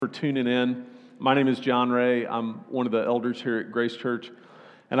tuning in. My name is John Ray. I'm one of the elders here at Grace Church.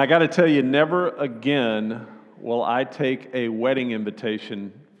 And I got to tell you, never again will I take a wedding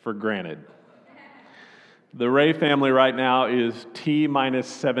invitation for granted. The Ray family right now is T-minus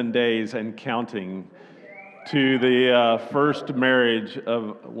 7 days and counting to the first marriage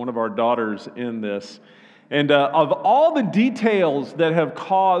of one of our daughters in this. And of all the details that have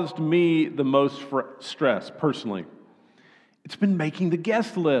caused me the most stress personally, it's been making the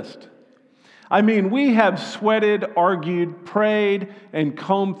guest list. I mean, we have sweated, argued, prayed, and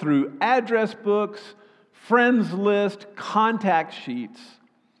combed through address books, friends list, contact sheets.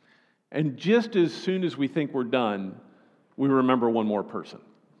 And just as soon as we think we're done, we remember one more person.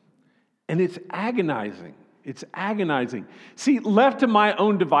 And it's agonizing. It's agonizing. See, left to my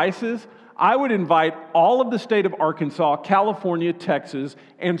own devices, I would invite all of the state of Arkansas, California, Texas,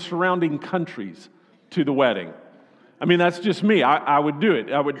 and surrounding countries to the wedding. I mean, that's just me. I would do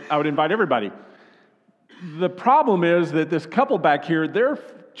it. I would invite everybody. The problem is that this couple back here, their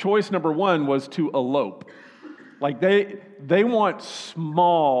choice number one was to elope. Like they want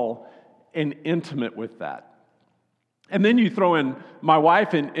small and intimate with that. And then you throw in my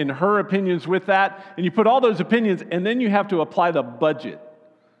wife and her opinions with that, and you put all those opinions, and then you have to apply the budget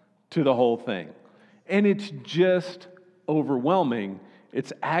to the whole thing. And it's just overwhelming.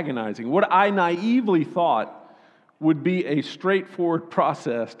 It's agonizing. What I naively thought would be a straightforward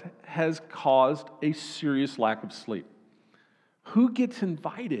process has caused a serious lack of sleep. Who gets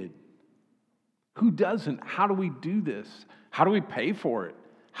invited? Who doesn't? How do we do this? How do we pay for it?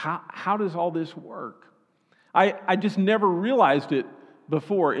 How does all this work? I just never realized it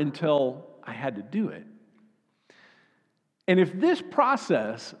before until I had to do it. And if this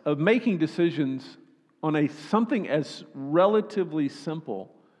process of making decisions on something as relatively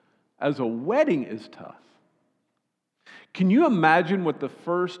simple as a wedding is tough, can you imagine what the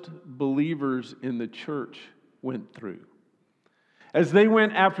first believers in the church went through? As they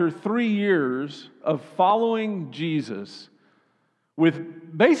went after 3 years of following Jesus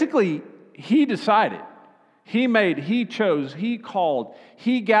with basically, he decided, he made, he chose, he called,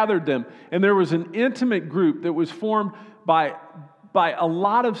 he gathered them, and there was an intimate group that was formed by a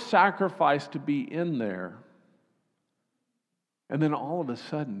lot of sacrifice to be in there. And then all of a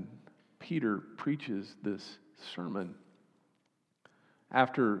sudden, Peter preaches this sermon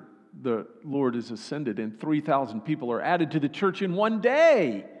after the Lord is ascended and 3,000 people are added to the church in one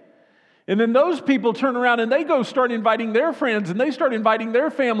day. And then those people turn around and they go start inviting their friends and they start inviting their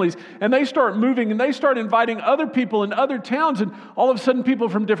families and they start moving and they start inviting other people in other towns, and all of a sudden people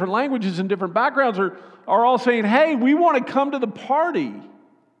from different languages and different backgrounds are all saying, hey, we want to come to the party.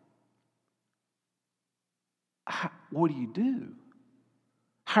 What do?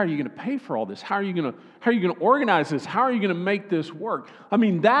 How are you going to pay for all this? How are you going to organize this? How are you going to make this work? I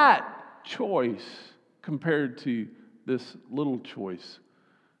mean, that choice compared to this little choice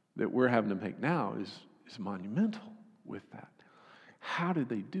that we're having to make now is monumental with that. How did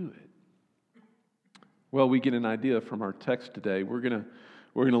they do it? Well, we get an idea from our text today. We're going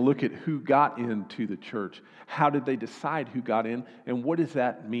to look at who got into the church. How did they decide who got in? And what does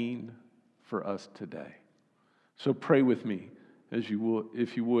that mean for us today? So pray with me if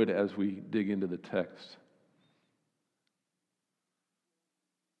you would, as we dig into the text.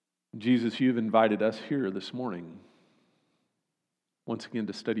 Jesus, you've invited us here this morning, once again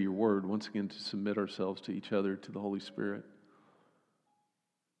to study your word, once again to submit ourselves to each other, to the Holy Spirit.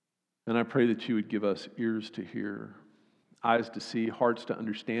 And I pray that you would give us ears to hear, eyes to see, hearts to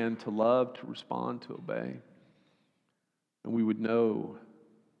understand, to love, to respond, to obey. And we would know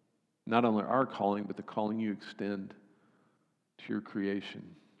not only our calling, but the calling you extend to your creation,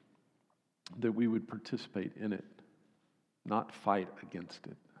 that we would participate in it, not fight against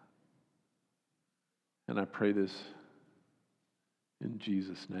it. And I pray this in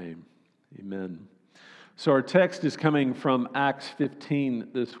Jesus' name, amen. So our text is coming from Acts 15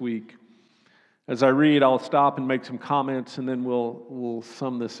 this week. As I read, I'll stop and make some comments, and then we'll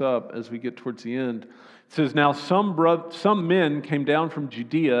sum this up as we get towards the end. It says, now some men came down from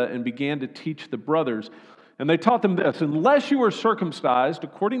Judea and began to teach the brothers, and they taught them this: unless you are circumcised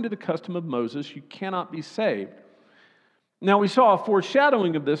according to the custom of Moses, you cannot be saved. Now we saw a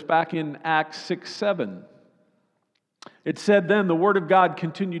foreshadowing of this back in Acts 6:7. It said then, the word of God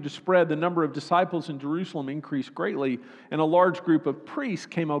continued to spread. The number of disciples in Jerusalem increased greatly, and a large group of priests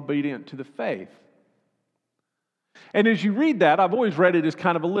came obedient to the faith. And as you read that, I've always read it as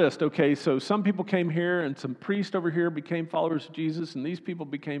kind of a list. Okay, so some people came here, and some priests over here became followers of Jesus, and these people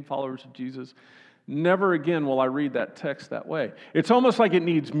became followers of Jesus. Never again will I read that text that way. It's almost like it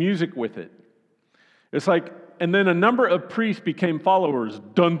needs music with it. It's like and then a number of priests became followers.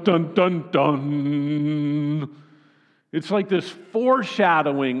 Dun, dun, dun, dun. It's like this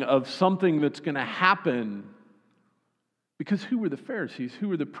foreshadowing of something that's going to happen. Because who were the Pharisees? Who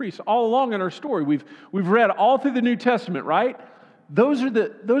were the priests? All along in our story, we've read all through the New Testament, right? Those are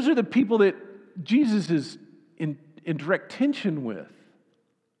the people that Jesus is in direct tension with.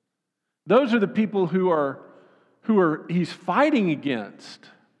 Those are the people who are he's fighting against.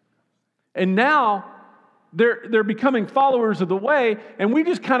 And now they're becoming followers of the way, and we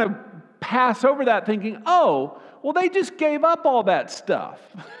just kind of pass over that thinking, oh, well, they just gave up all that stuff.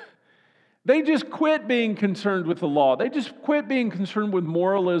 They just quit being concerned with the law. They just quit being concerned with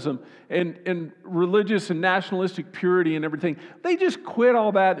moralism and religious and nationalistic purity and everything. They just quit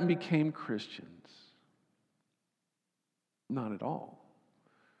all that and became Christians. Not at all.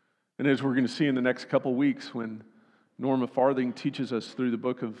 And as we're going to see in the next couple weeks when Norma Farthing teaches us through the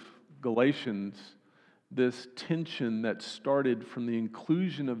book of Galatians, this tension that started from the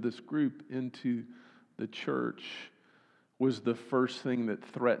inclusion of this group into the church was the first thing that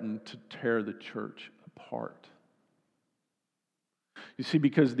threatened to tear the church apart. You see,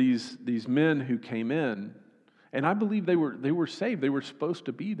 because these men who came in, and I believe they were saved, they were supposed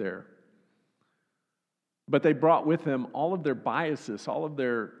to be there, but they brought with them all of their biases, all of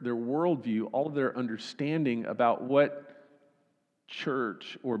their worldview, all of their understanding about what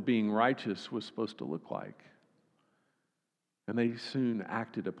church or being righteous was supposed to look like. And they soon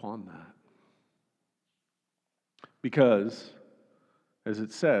acted upon that. Because, as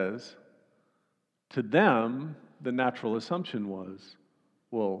it says, to them, the natural assumption was,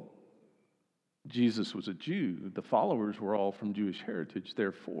 well, Jesus was a Jew. The followers were all from Jewish heritage.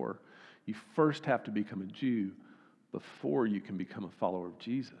 Therefore, you first have to become a Jew before you can become a follower of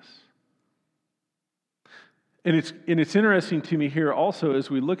Jesus. And it's interesting to me here also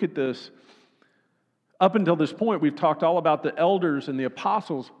as we look at this. Up until this point, we've talked all about the elders and the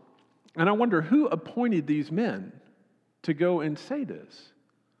apostles. And I wonder who appointed these men to go and say this.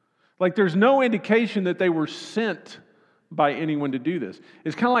 Like there's no indication that they were sent by anyone to do this.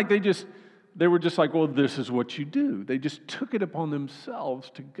 It's kind of like they were just like, well, this is what you do. They just took it upon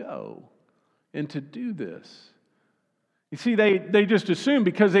themselves to go and to do this. You see, they just assumed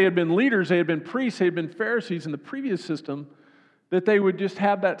because they had been leaders, they had been priests, they had been Pharisees in the previous system, that they would just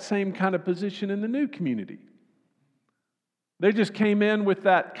have that same kind of position in the new community. They just came in with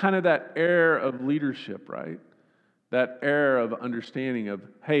that kind of that air of leadership, right? That air of understanding of,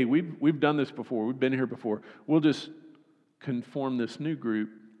 hey, we've done this before, we've been here before. We'll just conform this new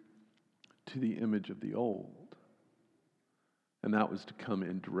group to the image of the old. And that was to come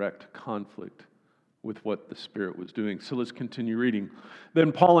in direct conflict with what the Spirit was doing. So let's continue reading.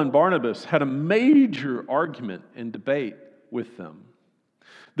 Then Paul and Barnabas had a major argument and debate with them.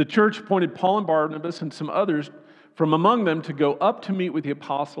 The church appointed Paul and Barnabas and some others from among them to go up to meet with the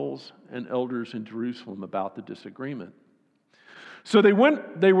apostles and elders in Jerusalem about the disagreement. So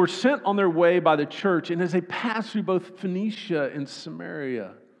they were sent on their way by the church, and as they passed through both Phoenicia and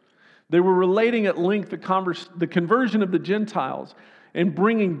Samaria, they were relating at length the conversion of the Gentiles and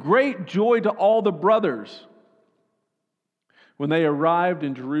bringing great joy to all the brothers. When they arrived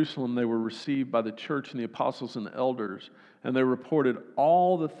in Jerusalem, they were received by the church and the apostles and the elders, and they reported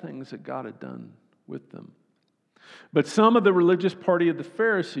all the things that God had done with them. But some of the religious party of the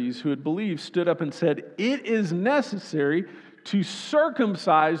Pharisees who had believed stood up and said, "It is necessary to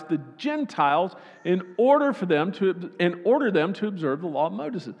circumcise the Gentiles in order them to observe the law of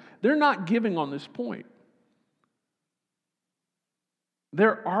Moses." They're not giving on this point.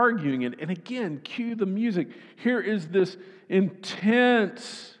 They're arguing it. And again, cue the music. Here is this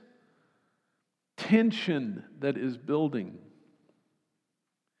intense tension that is building.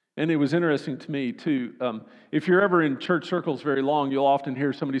 And it was interesting to me, too. If you're ever in church circles very long, you'll often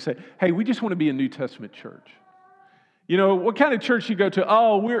hear somebody say, "Hey, we just want to be a New Testament church." You know, what kind of church you go to?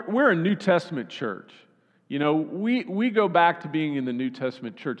 "Oh, we're a New Testament church." You know, we go back to being in the New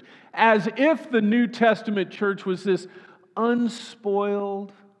Testament church. As if the New Testament church was this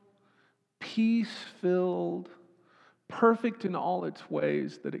unspoiled, peace-filled, perfect in all its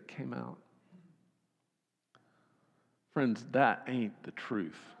ways that it came out. Friends, that ain't the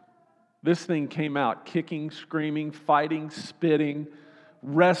truth. This thing came out kicking, screaming, fighting, spitting,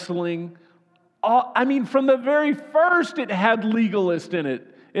 wrestling. From the very first, it had legalist in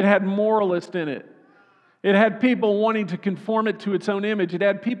it. It had moralist in it. It had people wanting to conform it to its own image. It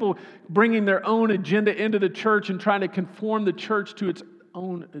had people bringing their own agenda into the church and trying to conform the church to its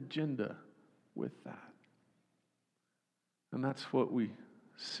own agenda with that. And that's what we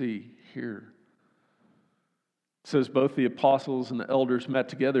see here. It says both the apostles and the elders met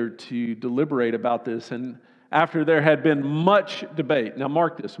together to deliberate about this, and after there had been much debate. Now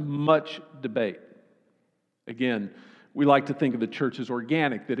mark this, much debate. Again, we like to think of the church as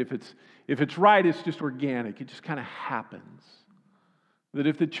organic, that if it's right, it's just organic. It just kind of happens. That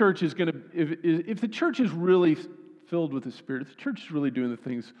if the church is if the church is really filled with the Spirit, if the church is really doing the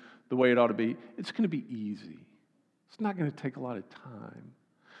things the way it ought to be, it's going to be easy. It's not going to take a lot of time.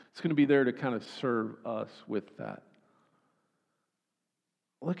 It's going to be there to kind of serve us with that.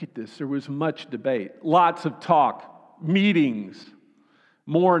 Look at this. There was much debate, lots of talk, meetings,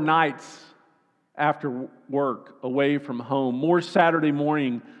 more nights after work away from home, more Saturday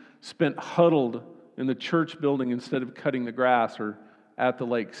morning spent huddled in the church building instead of cutting the grass or at the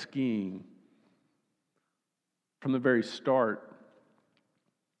lake skiing. From the very start,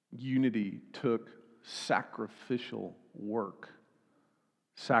 unity took sacrificial work,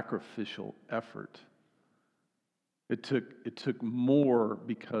 sacrificial effort. It took more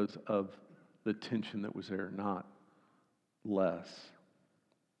because of the tension that was there, not less.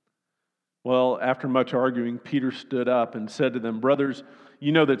 Well, after much arguing, Peter stood up and said to them, "Brothers,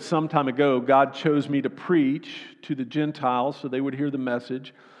 you know that some time ago God chose me to preach to the Gentiles so they would hear the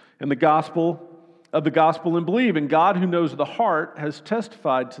message and the gospel and believe. And God, who knows the heart, has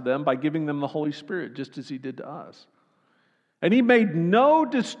testified to them by giving them the Holy Spirit, just as He did to us. And He made no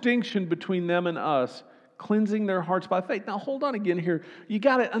distinction between them and us, cleansing their hearts by faith." Now, hold on again here. You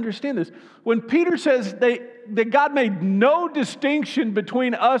got to understand this. When Peter says that God made no distinction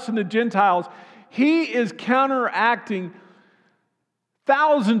between us and the Gentiles, he is counteracting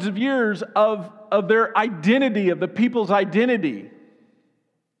thousands of years of their identity, of the people's identity.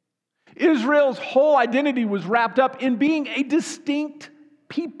 Israel's whole identity was wrapped up in being a distinct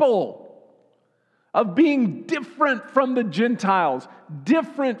people, of being different from the Gentiles,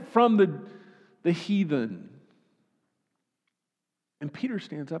 different from the heathen. And Peter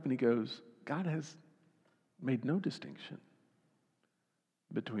stands up and he goes, God has made no distinction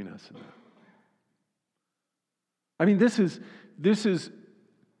between us and them. I mean, this is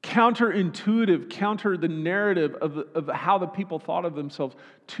counterintuitive, counter the narrative of how the people thought of themselves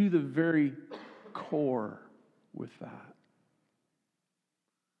to the very core with that.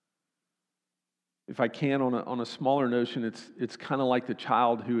 If I can, on a smaller notion, it's kind of like the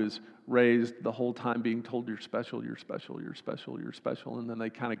child who is raised the whole time being told, you're special, you're special, you're special, you're special, and then they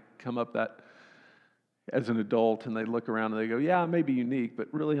kind of come up that as an adult and they look around and they go, yeah, I may be unique, but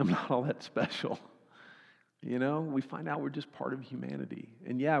really I'm not all that special. You know, we find out we're just part of humanity.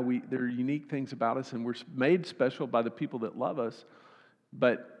 And yeah, there are unique things about us and we're made special by the people that love us,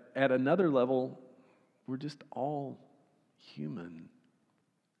 but at another level, we're just all human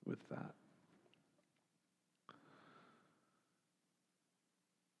with that.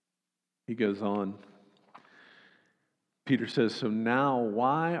 He goes on. Peter says, so now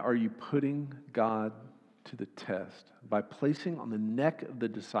why are you putting God to the test by placing on the neck of the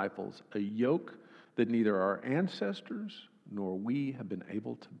disciples a yoke that neither our ancestors nor we have been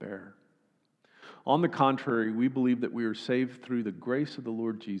able to bear? On the contrary, we believe that we are saved through the grace of the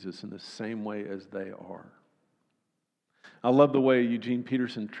Lord Jesus in the same way as they are. I love the way Eugene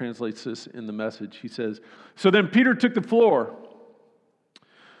Peterson translates this in the Message. He says, so then Peter took the floor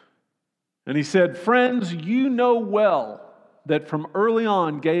and he said, friends, you know well that from early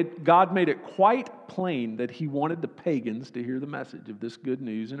on God made it quite plain that He wanted the pagans to hear the message of this good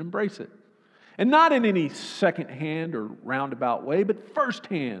news and embrace it. And not in any second-hand or roundabout way, but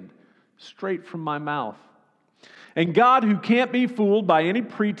first-hand, straight from my mouth. And God, who can't be fooled by any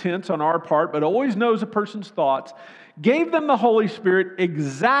pretense on our part, but always knows a person's thoughts, gave them the Holy Spirit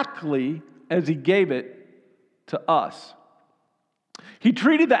exactly as He gave it to us. He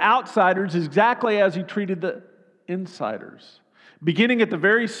treated the outsiders exactly as He treated the insiders, beginning at the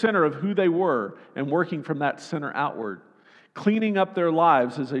very center of who they were and working from that center outward, cleaning up their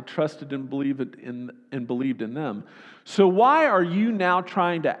lives as they trusted and believed in them. So why are you now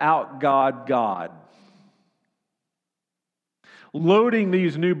trying to out-God God? Loading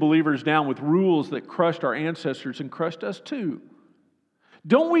these new believers down with rules that crushed our ancestors and crushed us too.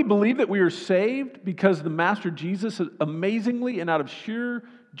 Don't we believe that we are saved because the Master Jesus amazingly and out of sheer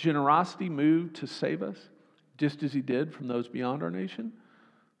generosity moved to save us, just as He did from those beyond our nation?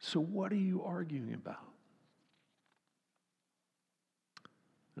 So what are you arguing about?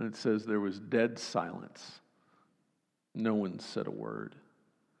 And it says there was dead silence. No one said a word.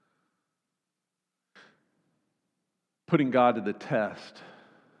 Putting God to the test.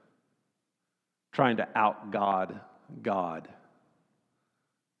 Trying to out-God God.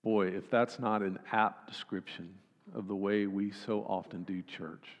 Boy, if that's not an apt description of the way we so often do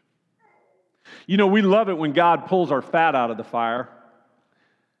church. You know, we love it when God pulls our fat out of the fire.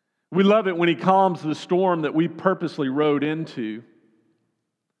 We love it when He calms the storm that we purposely rode into.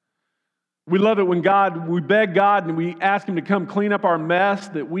 We love it when we beg God and we ask Him to come clean up our mess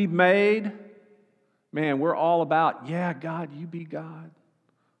that we've made. Man, we're all about, yeah, God, you be God.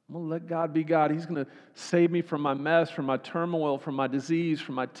 I'm going to let God be God. He's going to save me from my mess, from my turmoil, from my disease,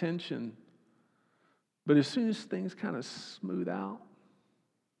 from my tension. But as soon as things kind of smooth out,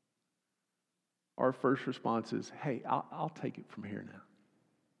 our first response is, hey, I'll take it from here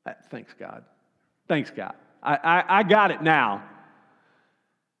now. Thanks, God. Thanks, God. I got it now.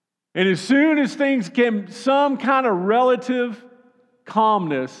 And as soon as things get some kind of relative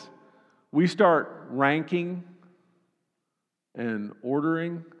calmness, we start ranking and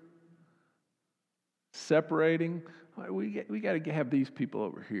ordering, separating. We got to have these people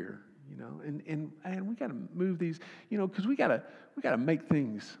over here, and we got to move these, because we got to make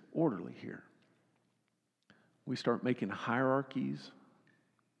things orderly here. We start making hierarchies,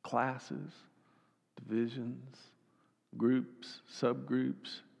 classes, divisions, groups,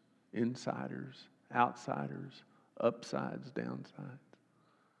 subgroups, insiders, outsiders, upsides, downsides.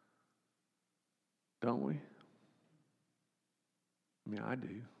 Don't we? I mean, I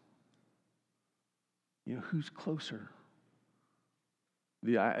do. Who's closer?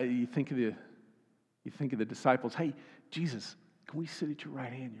 You think of the disciples. Hey, Jesus, can we sit at your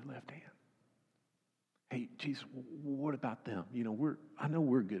right hand, your left hand? Hey, Jesus, what about them? I know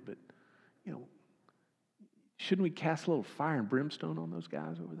we're good, but shouldn't we cast a little fire and brimstone on those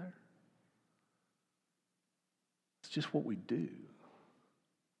guys over there? It's just what we do.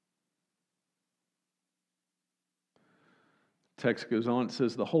 Text goes on, it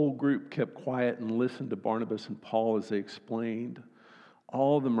says, the whole group kept quiet and listened to Barnabas and Paul as they explained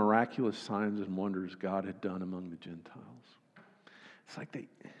all the miraculous signs and wonders God had done among the Gentiles. It's like they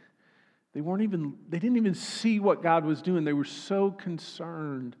didn't even see what God was doing. They were so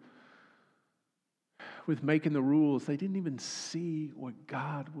concerned with making the rules, they didn't even see what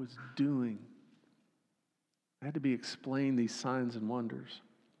God was doing. It had to be explained, these signs and wonders.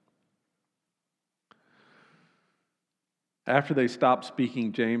 After they stopped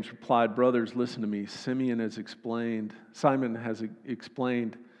speaking, James replied, brothers, listen to me. Simon has explained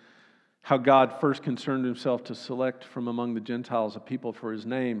how God first concerned himself to select from among the Gentiles a people for his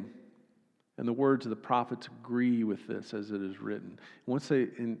name. And the words of the prophets agree with this as it is written. Once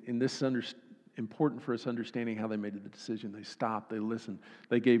this is important for us understanding how they made the decision. They stopped, they listened,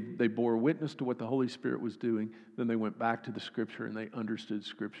 they bore witness to what the Holy Spirit was doing. Then they went back to the Scripture and they understood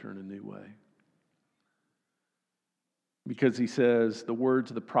Scripture in a new way. Because he says, the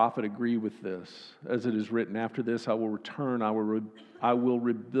words of the prophet agree with this. As it is written, after this I will return, I will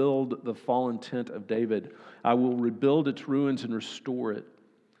rebuild the fallen tent of David. I will rebuild its ruins and restore it,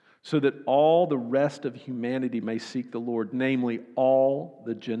 so that all the rest of humanity may seek the Lord, namely all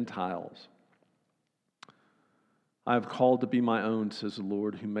the Gentiles. I have called to be my own, says the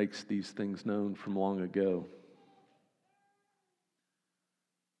Lord, who makes these things known from long ago.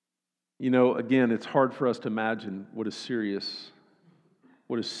 Again, it's hard for us to imagine what a serious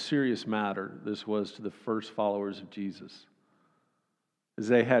matter this was to the first followers of Jesus, as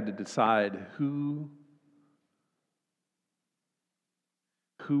they had to decide who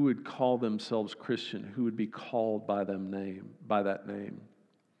would call themselves Christian, who would be called by that name.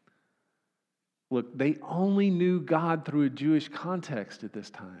 Look, they only knew God through a Jewish context at this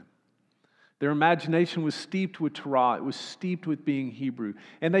time. Their imagination was steeped with Torah. It was steeped with being Hebrew.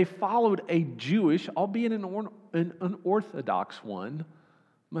 And they followed a Jewish, albeit an unorthodox one,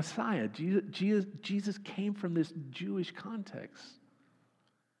 Messiah. Jesus came from this Jewish context.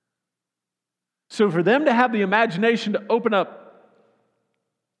 So for them to have the imagination to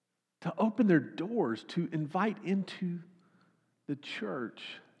open their doors, to invite into the church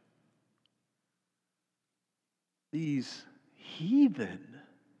these heathen,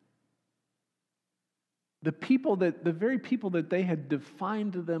 the very people that they had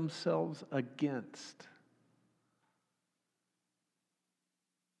defined themselves against.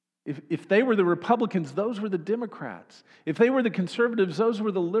 If they were the Republicans, those were the Democrats. If they were the conservatives, those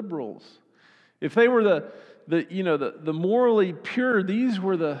were the liberals. If they were the morally pure, these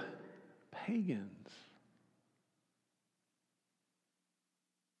were the pagans.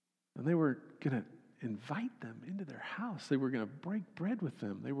 And they were going to invite them into their house. They were going to break bread with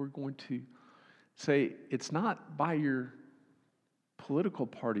them. They were going to say, it's not by your political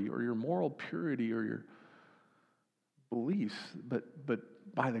party or your moral purity or your beliefs, but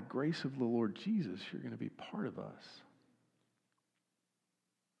by the grace of the Lord Jesus, you're going to be part of us.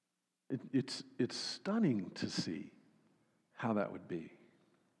 It's stunning to see how that would be.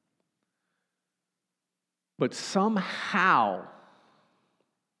 But somehow,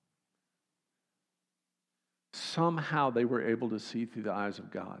 somehow they were able to see through the eyes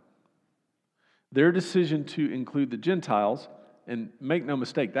of God. Their decision to include the Gentiles, and make no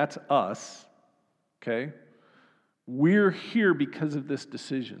mistake, that's us, okay? We're here because of this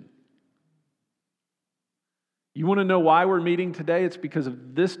decision. You want to know why we're meeting today? It's because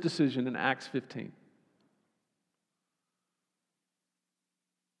of this decision in Acts 15.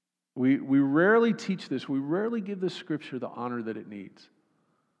 We rarely teach this. We rarely give this scripture the honor that it needs.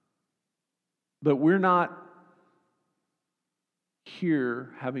 But we're not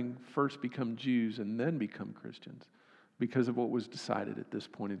here having first become Jews and then become Christians because of what was decided at this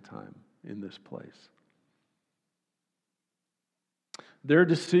point in time in this place. Their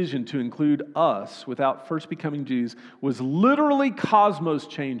decision to include us without first becoming Jews was literally cosmos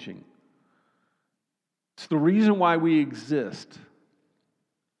changing. It's the reason why we exist.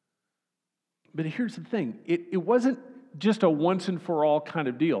 But here's the thing. It wasn't just a once and for all kind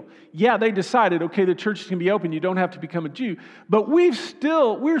of deal. Yeah, they decided, okay, the churches can be open. You don't have to become a Jew. But we're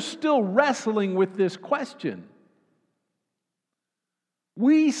still wrestling with this question.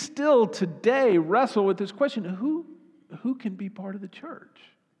 We still today wrestle with this question. Who can be part of the church?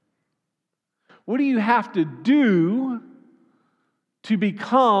 What do you have to do to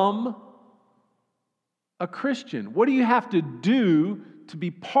become a Christian? What do you have to do to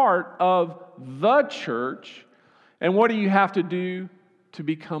be part of the church? And what do you have to do to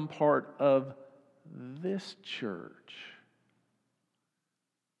become part of this church?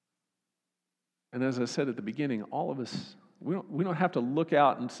 And as I said at the beginning, all of us, we don't have to look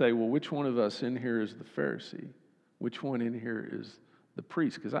out and say, well, which one of us in here is the Pharisee? Which one in here is the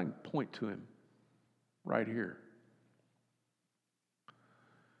priest? Because I can point to him right here.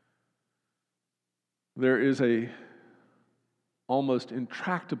 There is a almost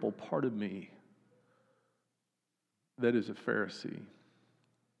intractable part of me that is a Pharisee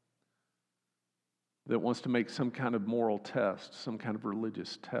that wants to make some kind of moral test, some kind of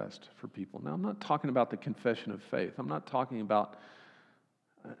religious test for people. Now, I'm not talking about the confession of faith. I'm talking in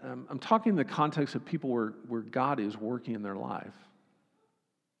the context of people where God is working in their life.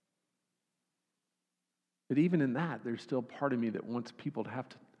 But even in that, there's still part of me that wants people to have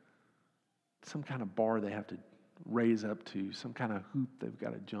to, some kind of bar they have to raise up to, some kind of hoop they've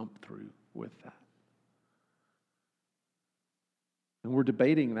got to jump through with that. And we're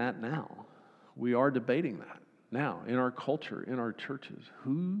debating that now. We are debating that now in our culture, in our churches.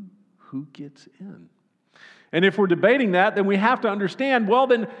 Who gets in? And if we're debating that, then we have to understand, well,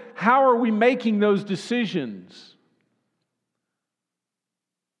 then how are we making those decisions?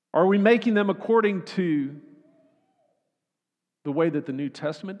 Are we making them according to the way that the New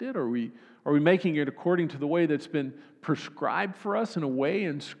Testament did? Are we making it according to the way that's been prescribed for us in a way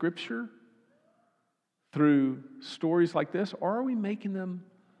in Scripture through stories like this? Or are we making them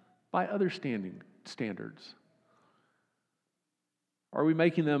by other standards? Are we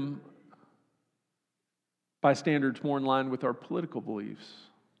making them by standards more in line with our political beliefs,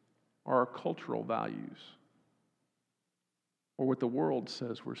 or our cultural values, or what the world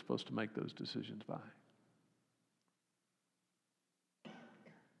says we're supposed to make those decisions by?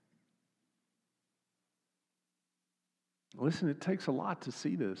 Listen, it takes a lot to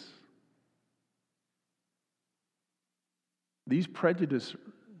see this. These prejudices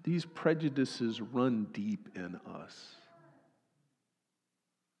run deep in us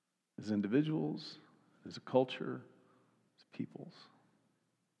as individuals, as a culture, as peoples.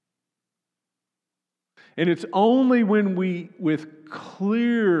 And it's only when we, with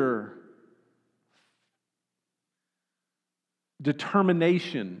clear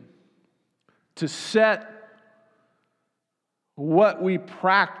determination to set what we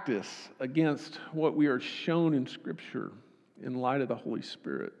practice against what we are shown in Scripture in light of the Holy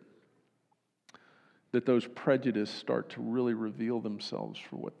Spirit, that those prejudices start to really reveal themselves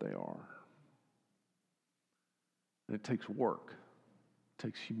for what they are. And it takes work, it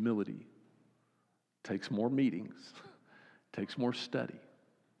takes humility, it takes more meetings, it takes more study.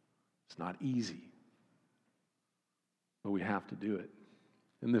 It's not easy, but we have to do it.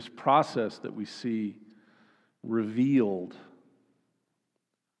 And this process that we see revealed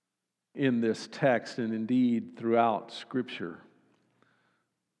in this text and indeed throughout Scripture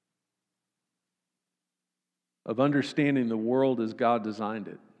of understanding the world as God designed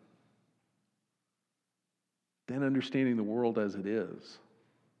it, then understanding the world as it is,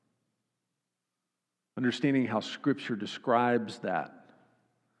 understanding how Scripture describes that,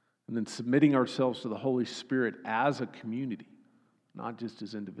 and then submitting ourselves to the Holy Spirit as a community, not just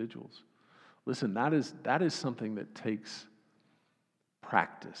as individuals. Listen, that is something that takes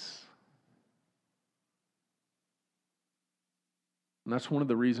practice. And that's one of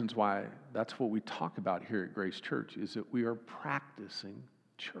the reasons why that's what we talk about here at Grace Church, is that we are practicing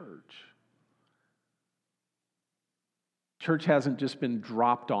church. Church hasn't just been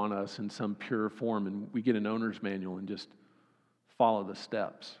dropped on us in some pure form and we get an owner's manual and just follow the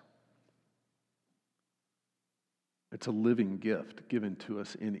steps. It's a living gift given to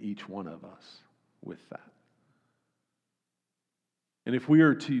us in each one of us with that. And if we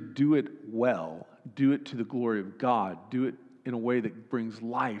are to do it well, do it to the glory of God, do it in a way that brings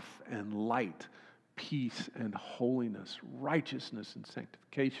life and light, peace and holiness, righteousness and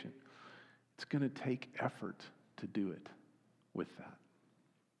sanctification, it's going to take effort to do it with that.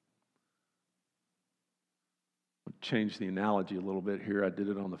 I'll change the analogy a little bit here. I did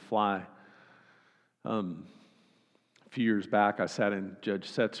it on the fly. A few years back, I sat in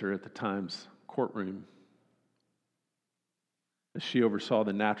Judge Setzer at the Times courtroom as she oversaw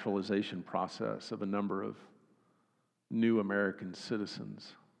the naturalization process of a number of new American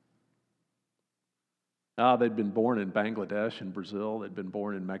citizens. They'd been born in Bangladesh and Brazil. They'd been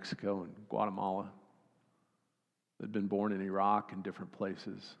born in Mexico and Guatemala. They'd been born in Iraq and different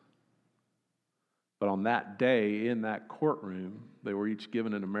places. But on that day, in that courtroom, they were each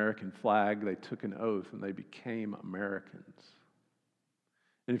given an American flag. They took an oath and they became Americans.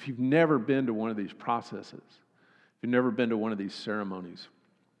 And if you've never been to one of these processes, if you've never been to one of these ceremonies,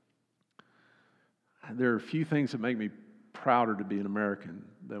 there are a few things that make me prouder to be an American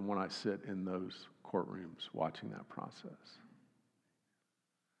than when I sit in those courtrooms watching that process.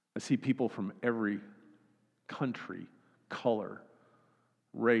 I see people from every country, color,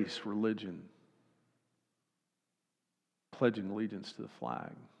 race, religion, pledging allegiance to the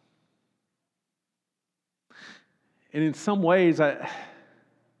flag. And in some ways,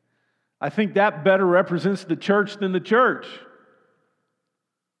 I think that better represents the church than the church.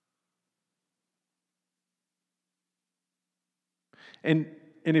 And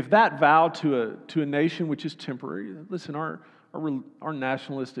if that vow to a nation which is temporary, listen, our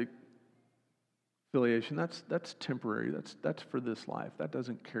nationalistic affiliation, that's temporary. That's for this life. That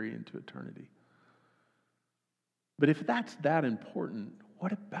doesn't carry into eternity. But if that's that important,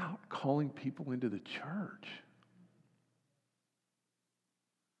 what about calling people into the church?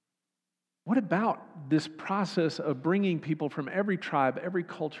 What about this process of bringing people from every tribe, every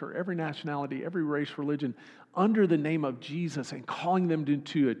culture, every nationality, every race, religion, under the name of Jesus and calling them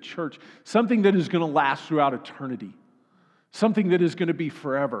into a church, something that is going to last throughout eternity, something that is going to be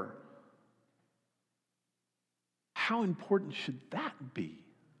forever? How important should that be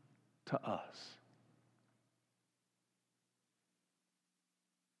to us?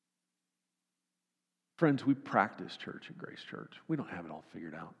 Friends, we practice church at Grace Church. We don't have it all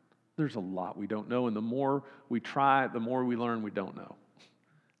figured out. There's a lot we don't know, and the more we try, the more we learn we don't know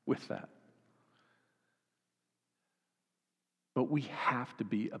with that. But we have to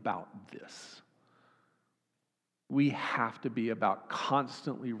be about this. We have to be about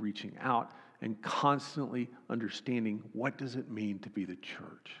constantly reaching out and constantly understanding, what does it mean to be the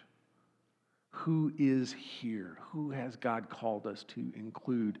church? Who is here? Who has God called us to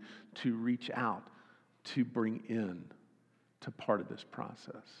include, to reach out, to bring in to part of this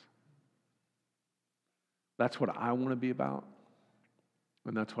process? That's what I want to be about,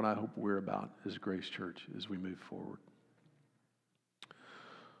 and that's what I hope we're about as Grace Church as we move forward.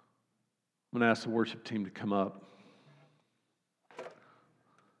 I'm going to ask the worship team to come up.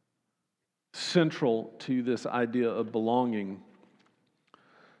 Central to this idea of belonging,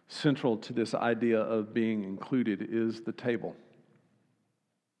 central to this idea of being included, is the table.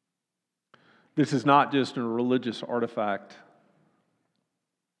 This is not just a religious artifact.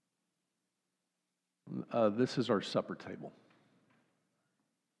 This is our supper table.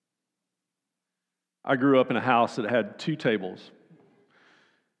 I grew up in a house that had two tables.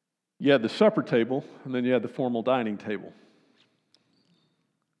 You had the supper table, and then you had the formal dining table.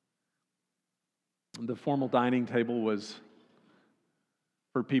 The formal dining table was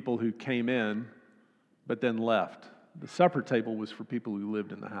for people who came in, but then left. The supper table was for people who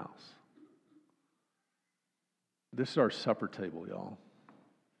lived in the house. This is our supper table, y'all.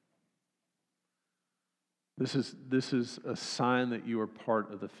 This is a sign that you are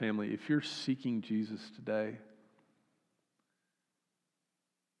part of the family. If you're seeking Jesus today,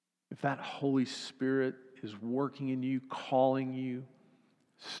 if that Holy Spirit is working in you, calling you,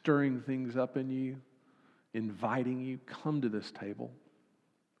 stirring things up in you, inviting you, come to this table.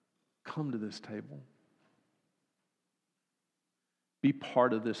 Come to this table. Be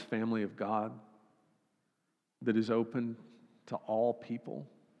part of this family of God that is open to all people,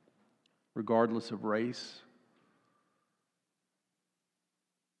 regardless of race,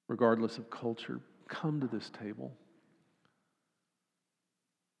 regardless of culture. Come to this table.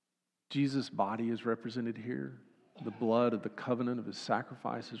 Jesus' body is represented here. The blood of the covenant of his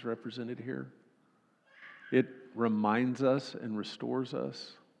sacrifice is represented here. It reminds us and restores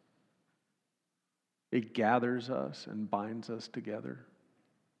us. It gathers us and binds us together.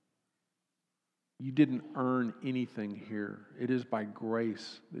 You didn't earn anything here. It is by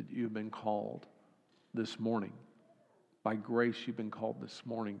grace that you've been called this morning. By grace you've been called this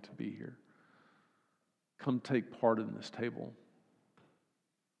morning to be here. Come take part in this table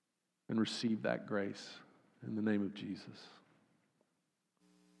and receive that grace in the name of Jesus.